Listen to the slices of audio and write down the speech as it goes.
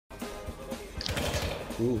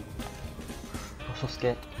Ooh. I'm so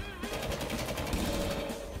scared.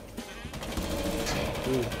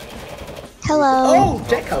 Ooh. Hello. Oh,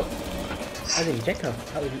 Jacob! I think Jacob.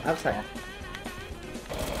 Outside.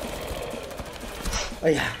 Oh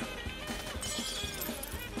yeah.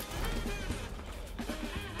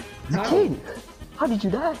 Zikin! How did you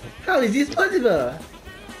die? How is this possible?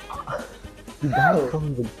 You How?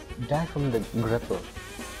 died from the grapple.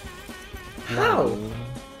 How? No.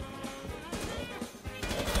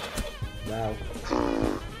 Wow.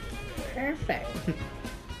 Perfect.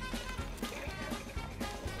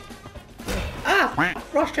 Ah!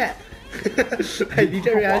 Frost trap! I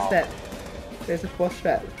didn't realize that. There's a frost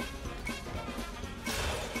trap.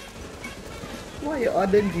 Why you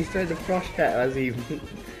Warden destroy the frost trap, Azim?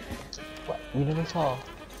 What? You never saw?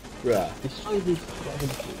 Bruh. Destroy this.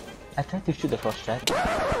 I tried to shoot the frost trap,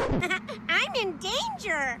 I'm in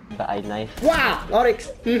danger. but I knifed. Wow! Oryx!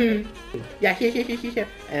 Yeah, here.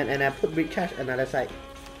 And I put big trash another side.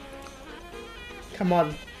 Come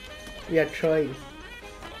on. We are throwing.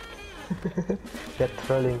 They're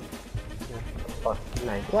trolling. Oh,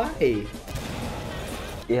 nice. Why?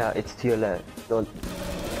 Yeah, it's to your left. Don't.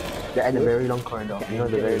 They're at the very long corridor. You know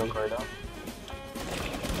the very long corridor?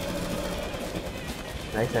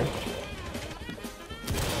 Nice.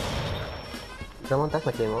 Someone touch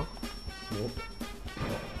my claymore? Nope.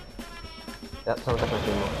 Yep, someone touch my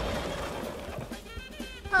claymore.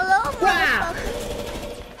 Hello, Wow!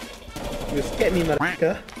 motherfucker. You scared me,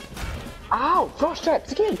 motherfucker. Ow! Frost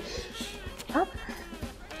traps again! Huh?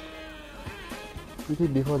 You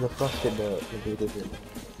did before the frost hit the vegetation.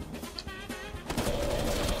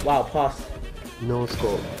 Wow, pause. No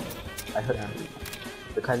scope. I heard Yeah.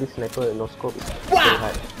 the Kylie sniper no scope.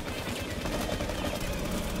 Wow!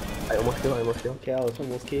 I almost killed. Okay, I was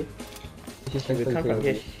almost killed. She will come from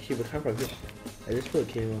here. She will come from here. I just put a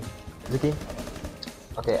K on. Zikin?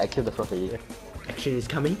 Okay, I killed the frost already. Action is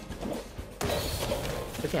coming.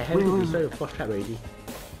 Okay, I haven't destroyed the frost trap already.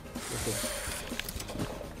 Okay.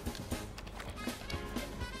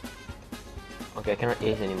 Okay, I cannot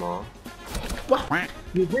ace anymore. What?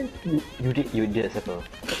 You did a circle.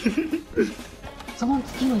 Someone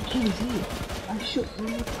steal my kill, is it? I shoot so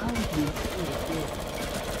many times, dude.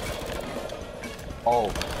 Oh,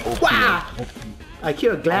 OP. Wow! OP. I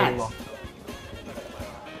killed a glass. Oh,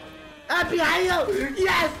 Ah, behind you!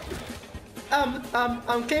 Yes!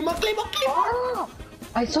 Claymore! Ah!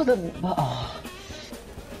 I saw the. Oh.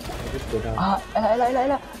 I just go down.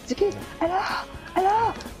 Ella, Zikin,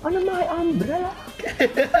 Ella, under my umbrella.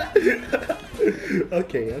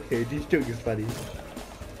 Okay, this joke is funny.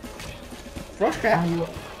 Frost trap!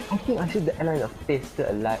 I think I shoot the Ella in the face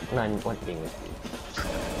to alive. No, one thing.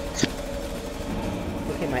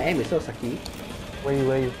 Okay, my aim is so sucky. Where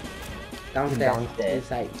you? Downstairs. Downstairs.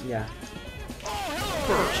 Inside, yeah.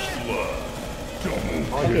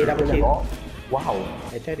 Oh, Okay, double kill. Wow.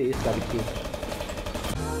 I tried to use double kill.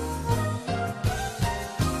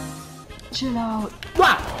 Chill out.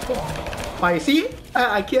 Wow! I see?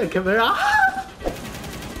 I killed a camera.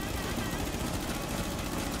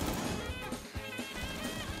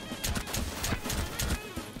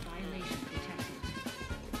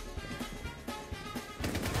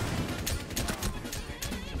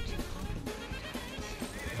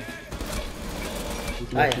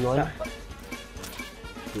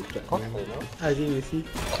 I think you see.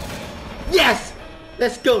 Yes!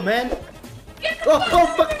 Let's go, man! Oh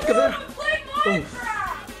fuck! Camera! Oh.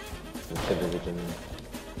 Okay,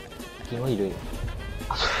 what are you doing?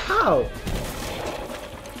 How?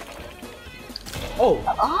 Oh!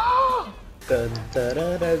 Ah! Dun, dun,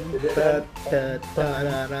 dun, dun, dun, dun,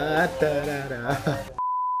 dun, dun, dun, dun.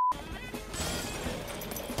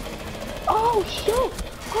 Oh shit!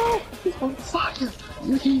 Oh, he's on fire!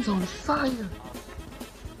 He's on fire!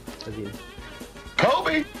 Again.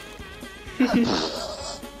 Kobe! I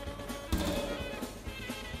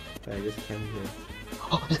just came here.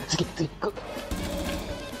 Oh, let's get go.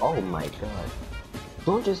 Oh my god.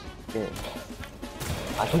 Don't just... Yeah.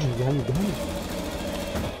 I told you behind you.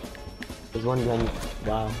 There's one behind you.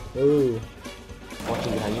 Wow. Oh.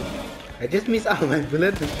 Watching behind you. I just missed out my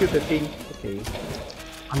bullet to shoot the thing. Okay.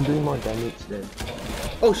 I'm doing more damage than...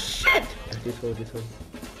 Oh shit! This hole.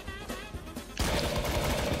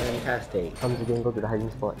 Fantastic. Come to go to the hiding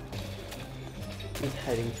spot. This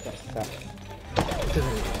hiding spot sucks.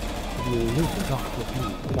 You need the doctor,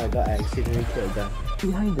 please. Oh my god, I accidentally killed them.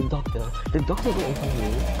 Behind the doctor. The doctor got in front of me.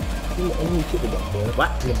 Then the enemy shoot the doctor.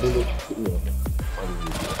 What? The bullet hit me.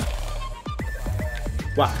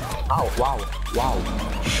 Wow. Ow, wow.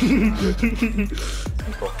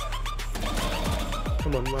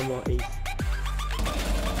 Come on, one more ace.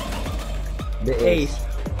 The Ace.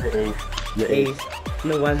 Ace.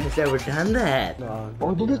 No one has ever done that. No.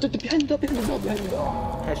 Oh, no, behind the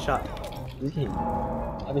door. Headshot.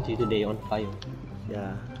 I've been today on fire.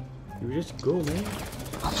 Yeah. You just go, man.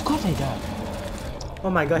 Of course I died. Oh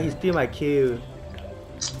my god, he steal my kill.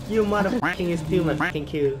 You motherfucking, you steal my fucking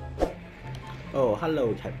kill. Oh,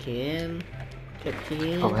 hello, Captain.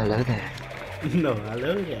 Captain. Oh, hello there. No,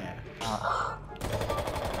 hello there.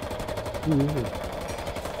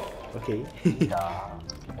 Okay.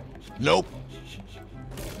 Nope.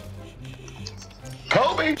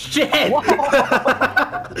 Kobe! Shit!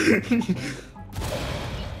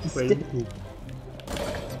 Wait.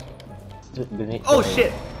 Oh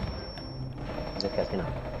shit! The cat's gonna.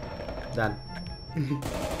 Done.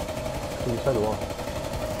 Inside the wall.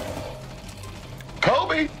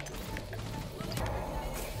 Kobe!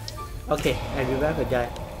 Okay, I revive a guy.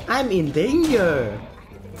 I'm in danger!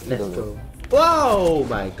 Let's go. Whoa!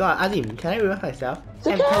 My god, Azim, can I revive myself?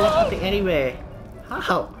 I'm teleporting anywhere.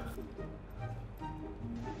 How?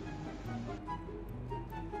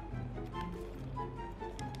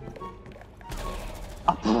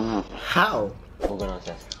 How? We're going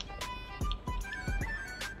downstairs.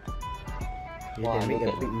 You Wow, can make look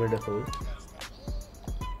a at- big murder hole.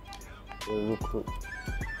 We'll recruit.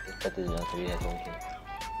 That is not really has one kill.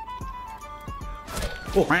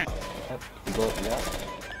 Oh! Yep. You go, yeah.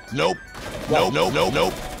 Nope.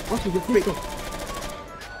 Nope. What's the freak?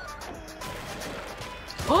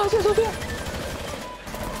 Oh, it's over here!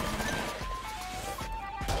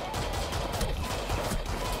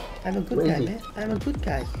 I'm a good Where is guy, he? man. I'm a good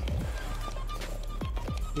guy.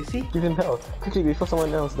 You see? Give him health. Quickly before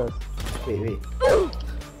someone else does. Wait.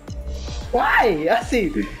 Why?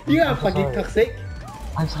 Azim, you are fucking toxic.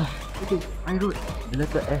 I'm sorry. Okay, I wrote the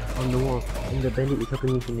letter F on the wall and the bandit is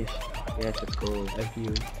helping me finish. Yes, let's go. F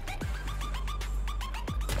you.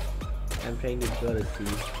 I'm trying to draw the C.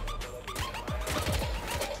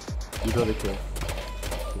 You got the kill.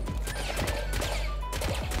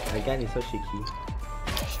 My gun is so shaky.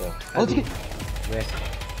 Sure. Oh, take it!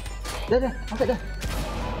 Where? There, outside there!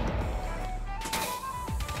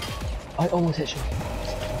 I almost hit you.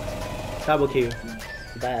 Double kill.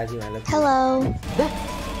 Bye, Azim, I love you. Hello. There!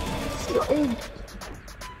 You're in!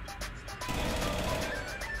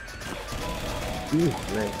 Ooh,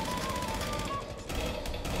 nice.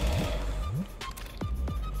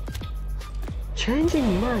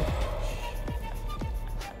 Changing man!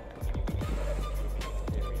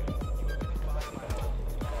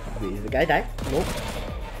 Wait, is the guy die? Nope.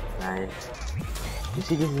 Nice. You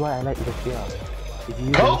see, this is why I like the fear. If you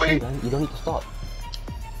use Kobe! a machine gun, you don't need to stop.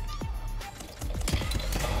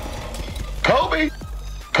 Kobe!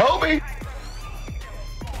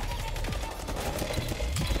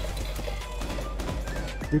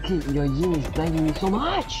 Ricky, your Yin is blinding me so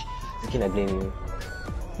much! Ricky, I blame you.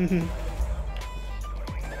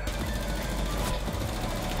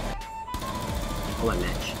 What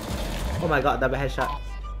match? Oh my god, double headshot.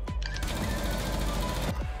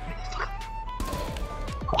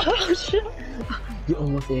 Oh shit! You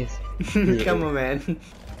almost is. Come on, man.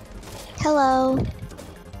 Hello.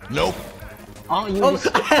 Nope. Oh, you Oh, missed.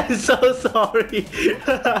 I'm so sorry.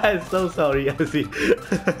 I'm so sorry, Azim.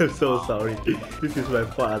 I'm so sorry. This is my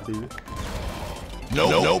fault, Azim.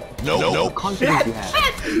 Nope. Confidence you have.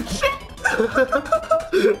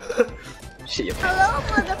 Shit, you're Hello,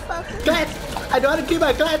 motherfucker. Glance! I don't want to kill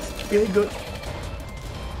my glance! Really good.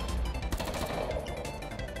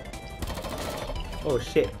 Oh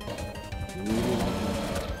shit.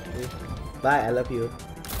 Bye, I love you.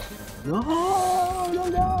 No.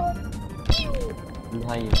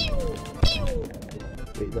 Behind you.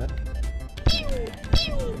 Wait, what?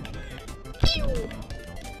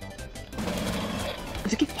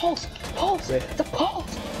 It's a kid pulse! Pulse! Where? It's a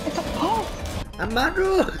pulse! It's a pulse!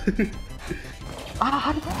 Amadu! Ah,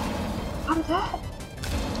 how did that? How did that?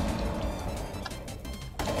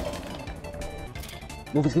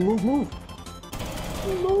 Move, it's gonna move!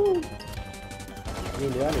 Move! I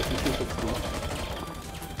mean, they're on a CC60.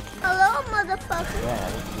 Hello, motherfucker. Yeah,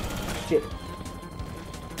 Shit.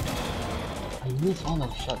 I missed all my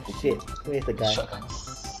shots. Shit. Where's the guy? Shotgun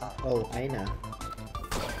sucks. Oh, I know.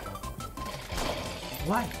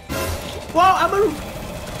 Why? Whoa, Amaru!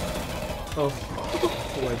 Oh.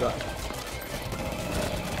 Oh my god.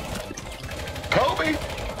 Kobe!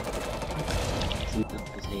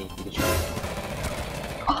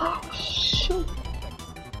 Oh, shoot!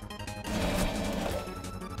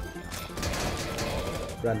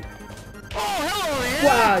 Run. Oh, hello, man!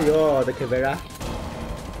 Wow, yo, the camera.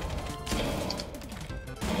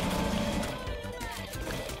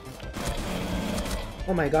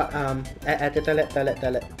 Oh my god, at the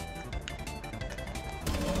toilet.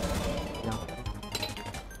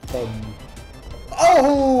 Oh!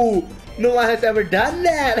 No one has ever done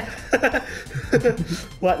that!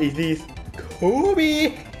 What is this?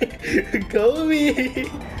 Kobe! Kobe!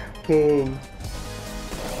 Boom.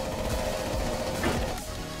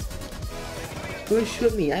 Don't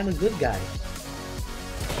shoot me, I'm a good guy.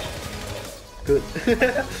 Good.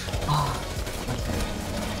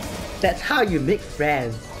 That's how you make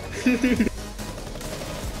friends.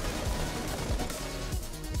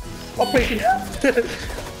 Operation.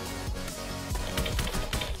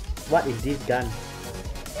 What is this gun?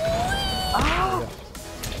 Ah!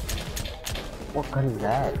 What gun is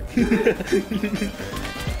that?